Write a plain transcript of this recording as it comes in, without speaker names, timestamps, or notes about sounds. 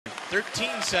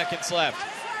13 seconds left.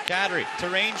 Kadri to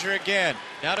Ranger again.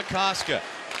 Now to Koska.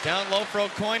 Down low for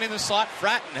Aucoin in the slot.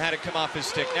 Fratton had it come off his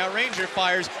stick. Now Ranger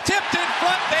fires. Tipped in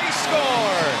front. They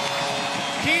score.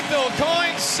 Keith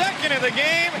Aucoin, second of the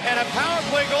game, and a power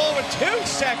play goal with 2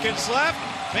 seconds left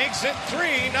makes it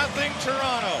 3-0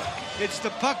 Toronto. It's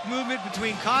the puck movement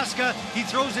between Koska. He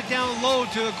throws it down low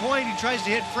to Aucoin. He tries to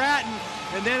hit Fratton,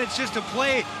 and then it's just a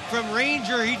play from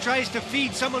Ranger. He tries to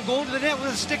feed someone going to the net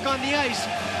with a stick on the ice,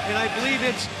 and I believe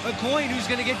it's Aucoin who's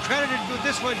going to get credited with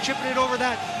this one, chipping it over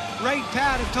that right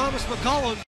pad of Thomas McCollum.